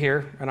chapter 2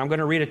 here, and I'm going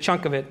to read a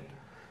chunk of it.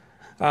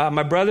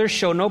 My brothers,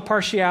 show no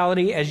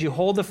partiality as you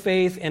hold the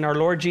faith in our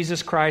Lord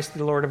Jesus Christ,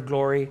 the Lord of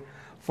glory.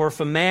 For if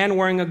a man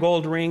wearing a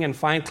gold ring and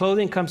fine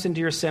clothing comes into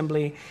your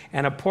assembly,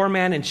 and a poor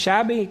man in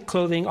shabby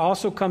clothing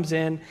also comes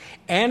in,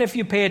 and if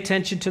you pay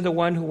attention to the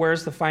one who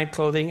wears the fine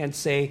clothing and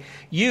say,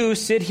 you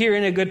sit here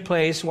in a good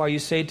place, while you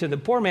say to the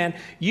poor man,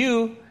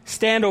 you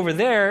stand over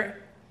there,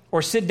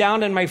 or sit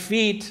down at my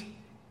feet,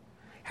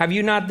 Have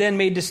you not then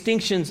made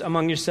distinctions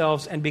among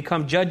yourselves and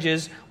become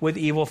judges with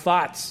evil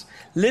thoughts?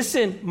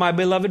 Listen, my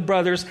beloved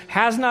brothers,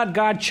 has not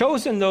God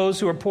chosen those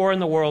who are poor in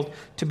the world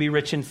to be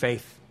rich in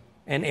faith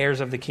and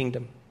heirs of the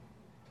kingdom,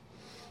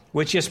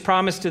 which He has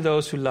promised to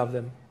those who love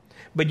them?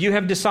 But you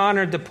have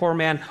dishonored the poor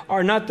man.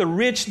 Are not the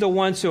rich the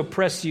ones who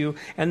oppress you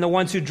and the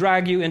ones who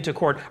drag you into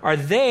court? Are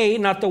they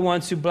not the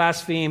ones who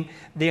blaspheme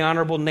the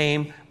honorable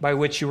name by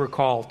which you were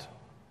called?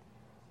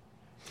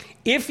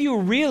 If you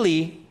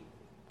really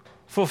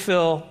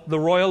fulfill the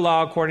royal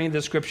law according to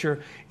the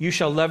Scripture, you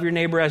shall love your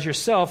neighbor as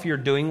yourself, you're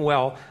doing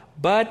well.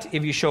 But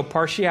if you show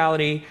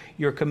partiality,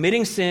 you're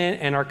committing sin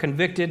and are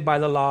convicted by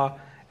the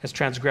law as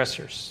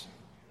transgressors.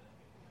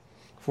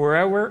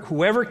 For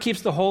whoever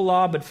keeps the whole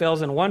law but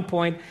fails in one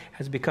point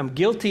has become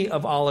guilty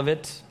of all of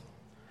it.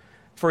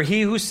 For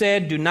he who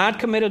said, do not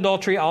commit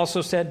adultery,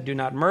 also said, do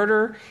not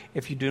murder.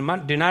 If you do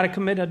not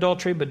commit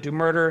adultery but do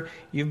murder,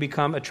 you've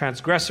become a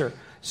transgressor.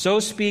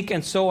 So speak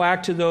and so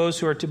act to those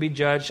who are to be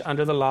judged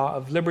under the law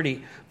of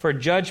liberty. For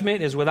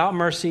judgment is without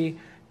mercy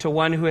to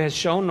one who has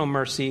shown no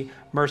mercy.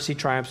 Mercy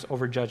triumphs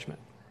over judgment.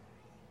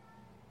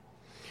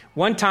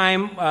 One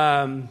time,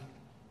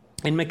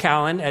 in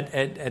McAllen,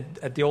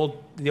 at the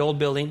old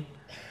building,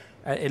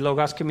 at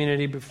Logos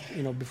Community,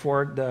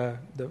 before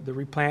the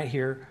replant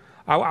here,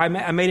 I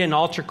made an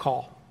altar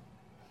call.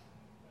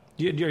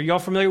 Are y'all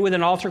familiar with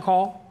an altar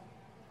call?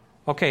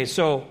 Okay,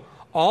 so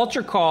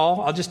altar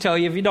call, I'll just tell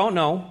you if you don't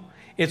know,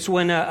 it's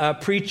when a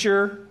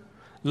preacher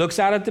looks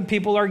out at the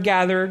people who are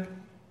gathered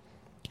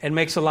and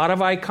makes a lot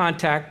of eye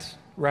contact,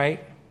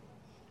 right?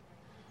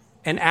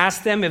 And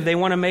asks them if they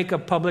want to make a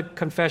public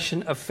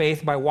confession of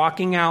faith by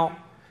walking out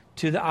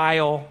to the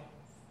aisle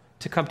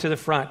to come to the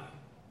front.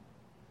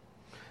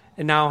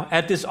 And now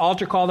at this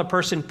altar call, the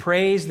person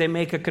prays, they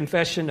make a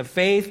confession of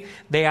faith,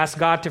 they ask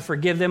God to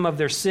forgive them of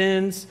their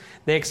sins,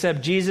 they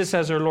accept Jesus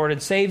as their Lord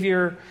and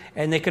Savior,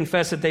 and they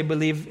confess that they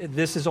believe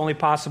this is only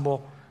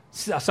possible,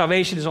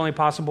 salvation is only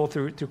possible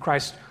through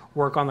Christ's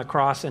work on the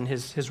cross and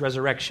his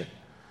resurrection,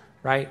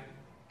 right?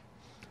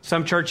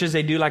 Some churches,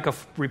 they do like a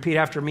repeat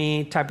after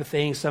me type of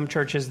thing. Some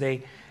churches,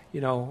 they,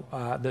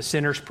 the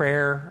sinner's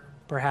prayer,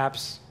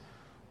 perhaps.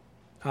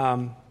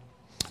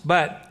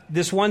 But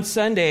this one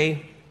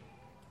Sunday,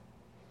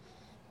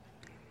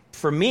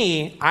 for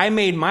me, I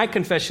made my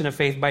confession of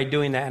faith by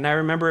doing that. And I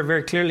remember it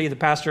very clearly. The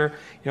pastor,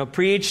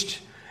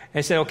 preached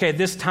and said, okay,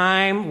 this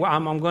time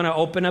I'm going to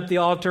open up the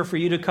altar for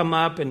you to come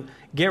up and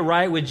get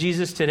right with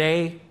Jesus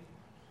today.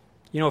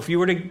 If you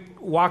were to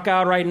walk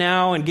out right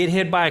now and get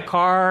hit by a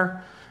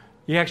car,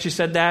 you actually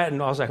said that.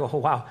 And I was like, oh,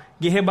 wow.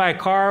 Get hit by a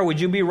car, would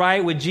you be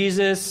right with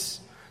Jesus?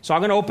 So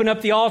I'm going to open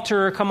up the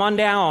altar. Come on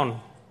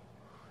down.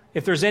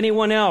 If there's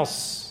anyone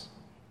else.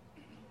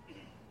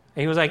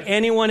 And he was like,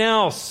 anyone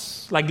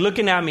else? Like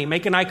looking at me,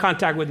 making eye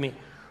contact with me,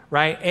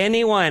 right?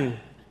 Anyone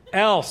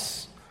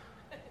else?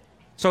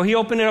 So he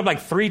opened it up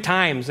like 3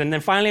 times. And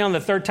then finally on the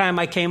 3rd time,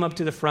 I came up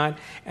to the front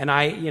and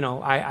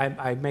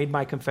I made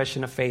my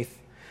confession of faith.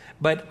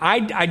 But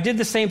I did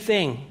the same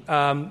thing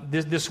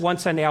this one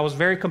Sunday. I was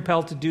very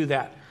compelled to do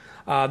that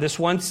this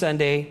one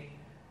Sunday.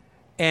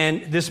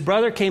 And this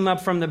brother came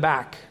up from the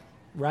back,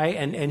 right?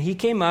 And he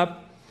came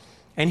up.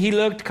 And he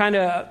looked kind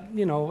of,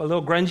 a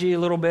little grungy a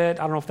little bit.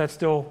 I don't know if that's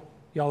still,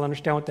 y'all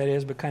understand what that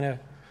is, but kind of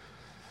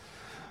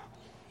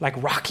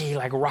like rocky,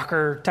 like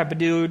rocker type of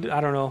dude.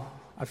 I don't know.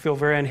 I feel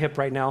very unhip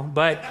right now.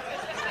 But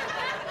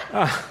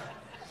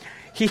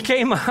he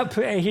came up,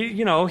 and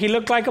he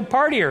looked like a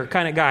partier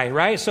kind of guy,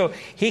 right? So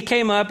he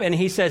came up and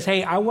he says,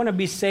 hey, I want to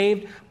be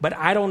saved, but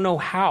I don't know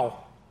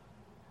how.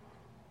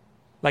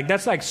 Like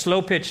that's like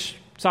slow pitch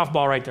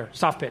softball right there,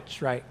 soft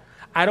pitch, right?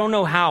 I don't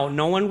know how.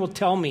 No one will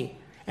tell me.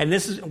 And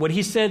this is what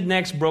he said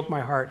next broke my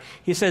heart.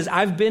 He says,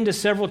 I've been to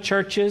several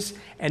churches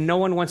and no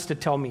one wants to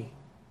tell me. I'm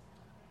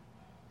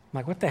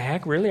like, what the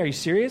heck? Really? Are you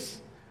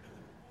serious?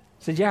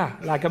 I said, yeah,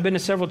 like I've been to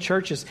several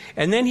churches.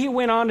 And then he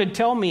went on to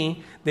tell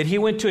me that he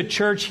went to a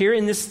church here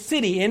in this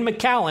city in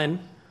McAllen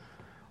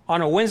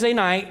on a Wednesday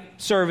night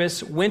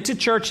service, went to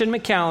church in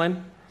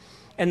McAllen,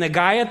 and the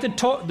guy at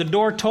the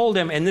door told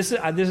him, and this is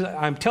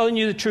I'm telling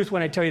you the truth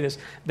when I tell you this,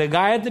 the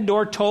guy at the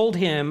door told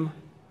him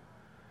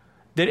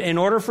that in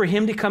order for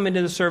him to come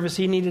into the service,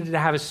 he needed to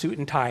have a suit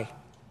and tie.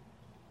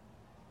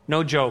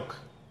 No joke.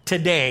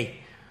 Today,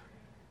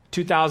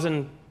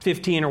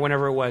 2015 or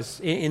whenever it was,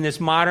 in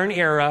this modern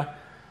era,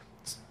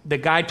 the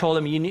guy told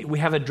him, we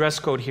have a dress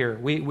code here.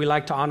 We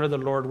like to honor the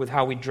Lord with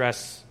how we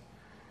dress.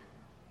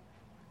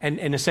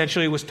 And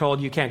essentially was told,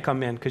 you can't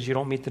come in because you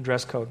don't meet the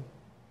dress code.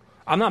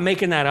 I'm not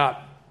making that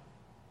up.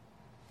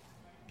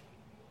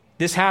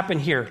 This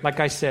happened here,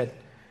 like I said.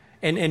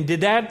 And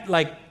did that,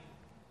 like,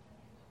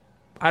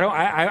 I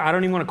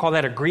don't even want to call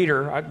that a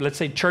greeter. Let's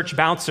say church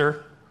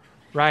bouncer,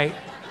 right?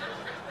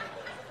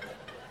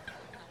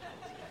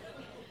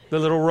 The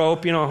little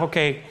rope,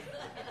 okay.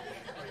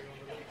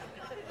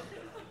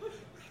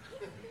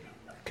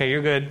 Okay,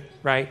 you're good,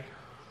 right?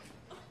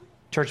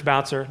 Church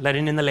bouncer,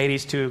 letting in the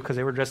ladies too, because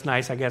they were dressed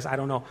nice, I guess. I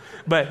don't know.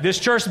 But this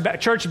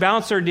church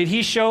bouncer, did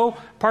he show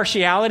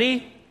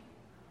partiality?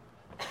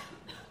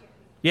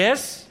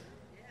 Yes?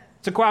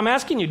 So I'm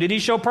asking you, did he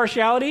show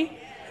partiality?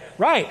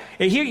 Right.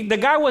 The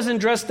guy wasn't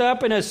dressed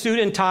up in a suit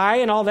and tie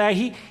and all that.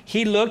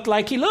 He looked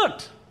like he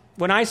looked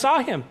when I saw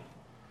him.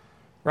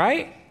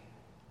 Right?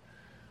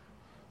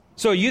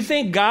 So you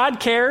think God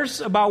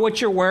cares about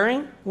what you're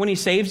wearing when he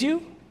saves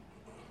you?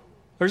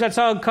 Or does that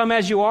sound come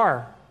as you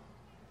are?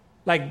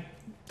 Like,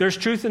 there's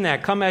truth in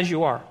that. Come as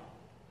you are.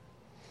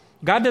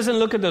 God doesn't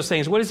look at those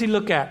things. What does he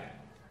look at?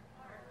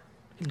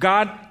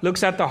 God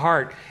looks at the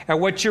heart. At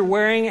what you're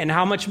wearing and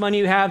how much money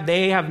you have,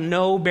 they have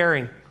no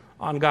bearing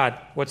on God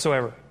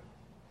whatsoever.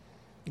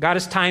 God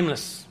is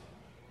timeless.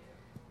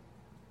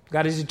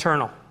 God is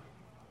eternal.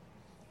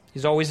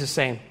 He's always the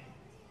same.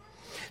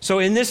 So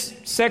in this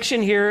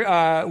section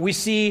here, we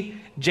see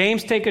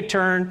James take a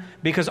turn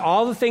because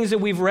all the things that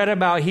we've read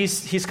about,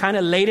 he's kind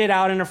of laid it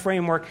out in a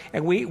framework,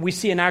 and we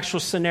see an actual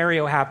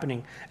scenario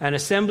happening. An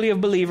assembly of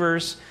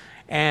believers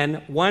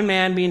and one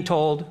man being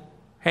told,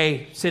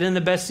 hey, sit in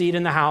the best seat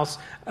in the house.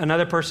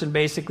 Another person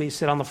basically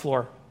sit on the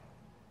floor.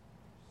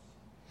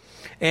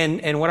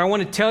 And what I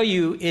want to tell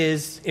you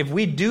is if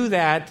we do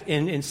that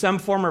in some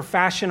form or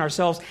fashion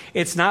ourselves,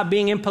 it's not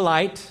being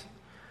impolite.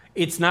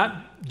 It's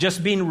not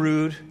just being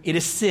rude. It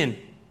is sin.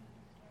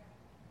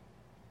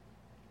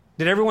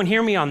 Did everyone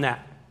hear me on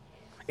that?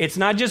 It's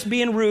not just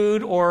being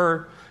rude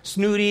or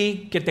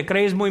snooty, que te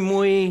crees muy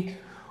muy,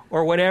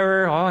 or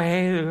whatever. Oh,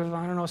 hey, I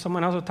don't know,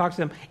 someone else will talk to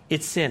them.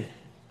 It's sin.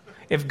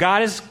 If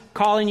God is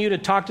calling you to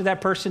talk to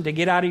that person, to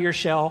get out of your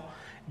shell,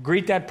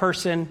 greet that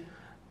person,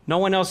 no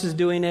one else is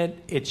doing it,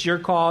 it's your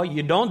call.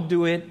 You don't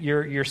do it,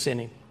 you're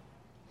sinning.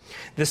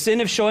 The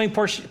sin of showing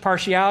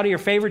partiality or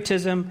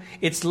favoritism,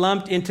 it's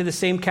lumped into the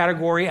same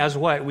category as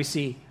what? We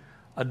see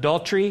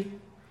adultery,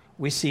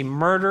 we see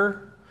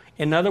murder.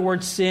 In other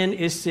words, sin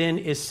is sin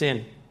is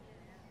sin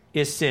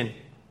is sin.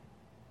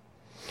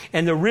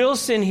 And the real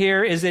sin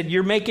here is that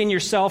you're making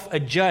yourself a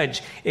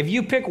judge. If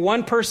you pick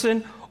one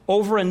person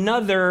over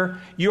another,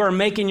 you are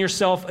making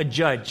yourself a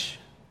judge.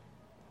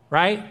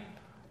 Right?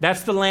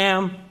 That's the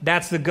lamb,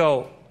 that's the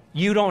goat.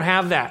 You don't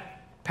have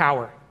that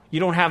power. You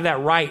don't have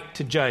that right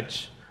to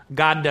judge.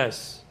 God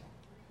does.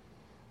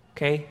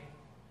 Okay?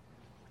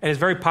 And it's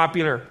very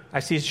popular.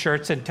 I see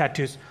shirts and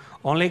tattoos.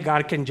 Only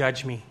God can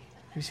judge me.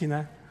 Have you seen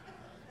that?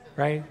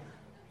 Right?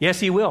 Yes,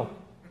 he will.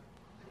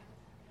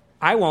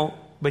 I won't,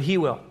 but he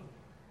will.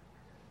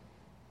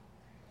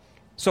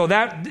 So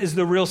that is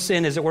the real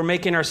sin, is that we're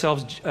making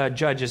ourselves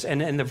judges.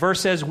 And the verse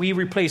says we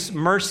replace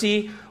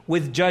mercy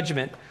with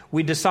judgment.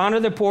 We dishonor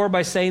the poor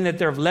by saying that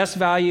they're of less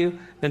value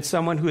than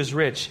someone who is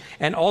rich.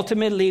 And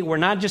ultimately, we're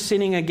not just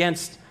sinning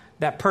against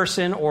that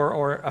person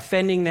or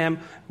offending them.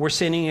 We're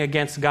sinning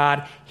against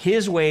God,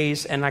 his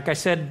ways, and like I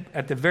said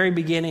at the very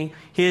beginning,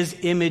 his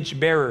image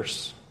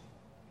bearers.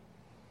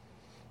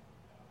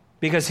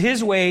 Because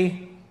his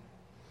way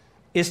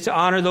is to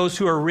honor those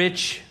who are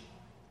rich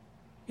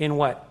in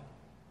what?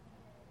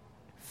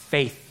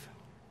 Faith.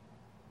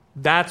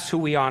 That's who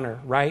we honor,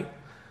 right?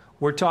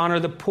 We're to honor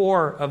the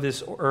poor of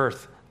this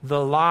earth, the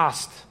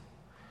lost,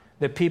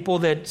 the people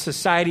that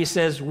society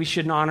says we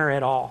shouldn't honor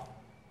at all.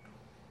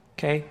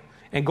 Okay?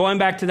 And going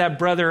back to that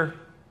brother,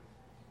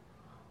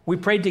 we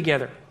prayed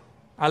together.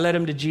 I led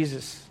him to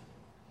Jesus.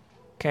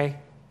 Okay?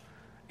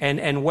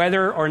 And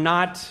whether or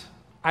not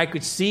I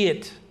could see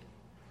it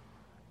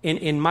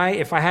in my,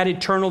 if I had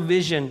eternal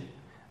vision,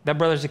 that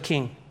brother's a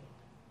king.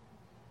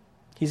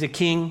 He's a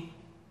king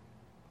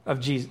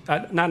of Jesus.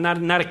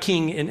 Not a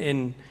king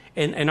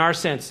in our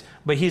sense,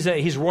 but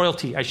he's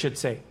royalty, I should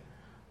say.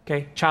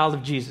 Okay? Child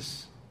of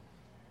Jesus.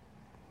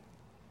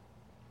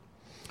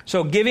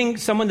 So giving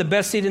someone the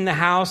best seat in the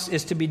house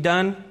is to be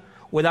done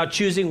without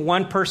choosing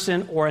one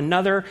person or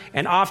another.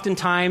 And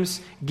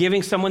oftentimes,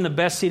 giving someone the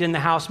best seat in the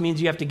house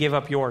means you have to give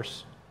up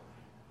yours.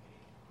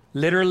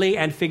 Literally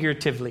and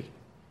figuratively.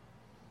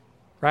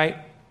 Right?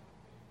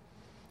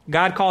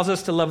 God calls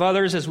us to love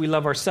others as we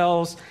love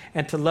ourselves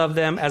and to love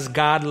them as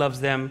God loves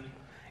them.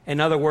 In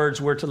other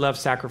words, we're to love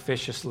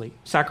sacrificially.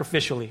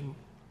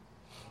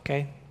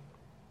 Okay?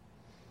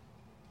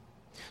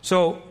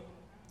 So,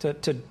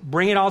 to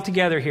bring it all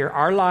together here,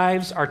 our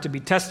lives are to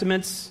be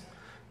testaments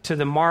to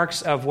the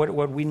marks of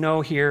what we know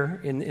here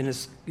in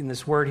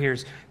this word here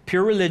is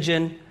pure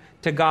religion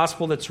to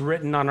gospel that's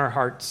written on our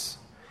hearts.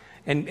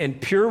 And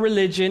pure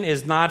religion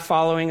is not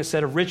following a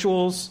set of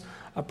rituals,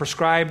 a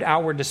prescribed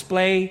outward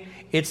display.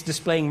 It's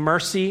displaying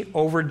mercy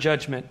over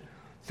judgment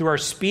through our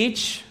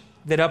speech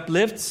that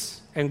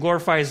uplifts and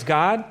glorifies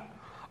God,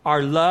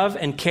 our love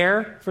and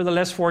care for the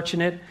less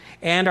fortunate,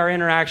 and our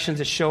interactions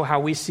that show how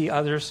we see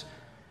others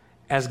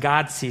as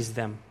God sees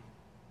them.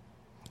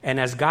 And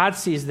as God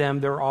sees them,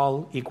 they're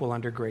all equal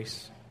under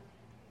grace.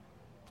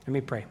 Let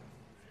me pray.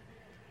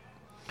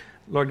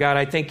 Lord God,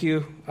 I thank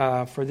you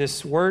for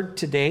this word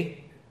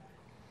today.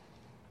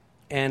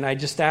 And I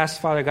just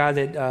ask, Father God,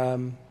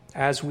 that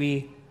as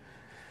we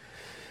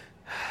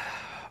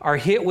are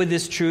hit with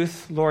this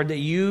truth, Lord, that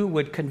you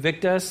would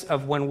convict us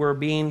of when we're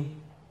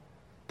being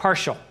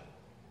partial,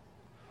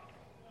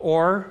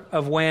 or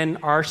of when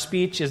our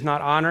speech is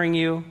not honoring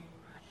you,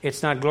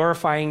 it's not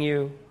glorifying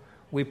you,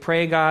 We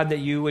pray, God, that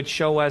you would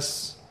show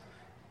us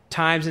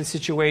times and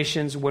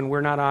situations when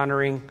we're not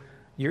honoring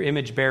your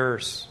image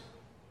bearers,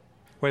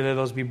 whether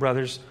those be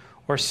brothers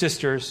or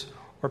sisters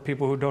or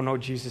people who don't know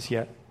Jesus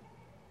yet.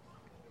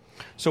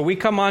 So we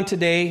come on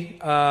today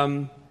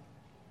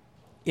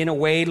in a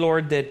way,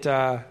 Lord,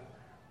 that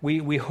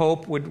we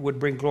hope would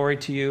bring glory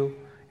to you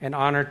and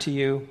honor to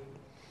you.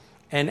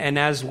 And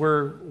as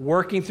we're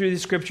working through the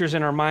scriptures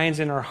in our minds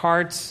and our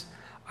hearts,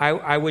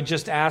 I would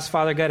just ask,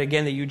 Father God,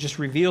 again, that you just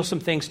reveal some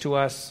things to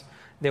us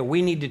that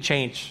we need to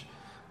change.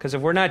 Because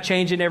if we're not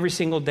changing every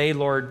single day,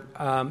 Lord,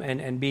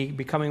 and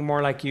becoming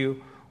more like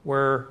you,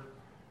 we're,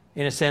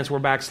 in a sense, we're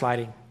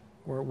backsliding.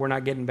 We're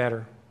not getting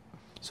better.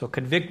 So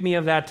convict me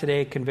of that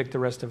today. Convict the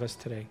rest of us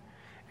today.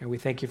 And we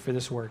thank you for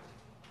this word.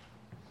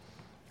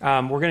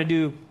 We're going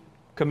to do,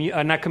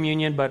 not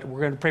communion, but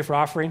we're going to pray for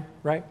offering,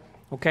 right?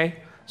 Okay?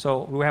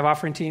 So we have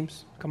offering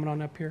teams coming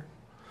on up here.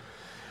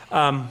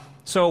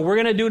 So we're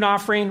going to do an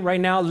offering right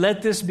now.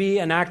 Let this be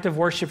an act of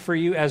worship for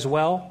you as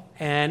well.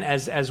 And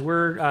as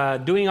we're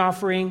doing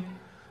offering,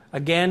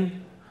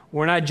 again,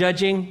 we're not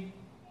judging.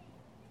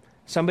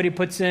 Somebody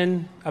puts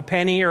in a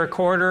penny or a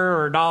quarter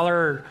or a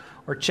dollar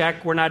or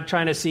check. We're not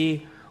trying to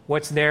see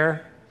what's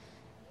there,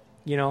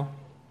 So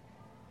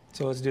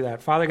let's do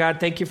that. Father God,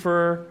 thank you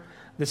for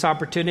this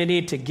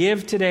opportunity to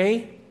give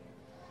today.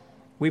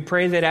 We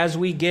pray that as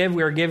we give,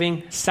 we are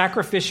giving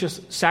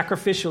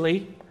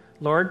sacrificially,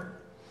 Lord.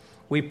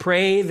 We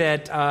pray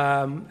that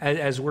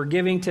as we're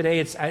giving today,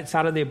 it's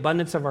out of the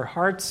abundance of our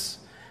hearts.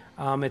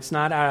 It's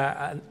not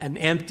an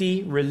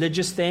empty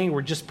religious thing.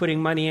 We're just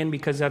putting money in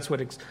because that's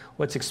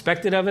what's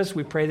expected of us.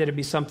 We pray that it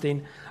be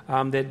something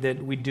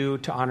that we do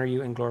to honor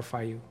you and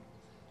glorify you.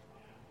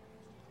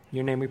 In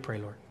your name we pray,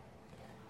 Lord.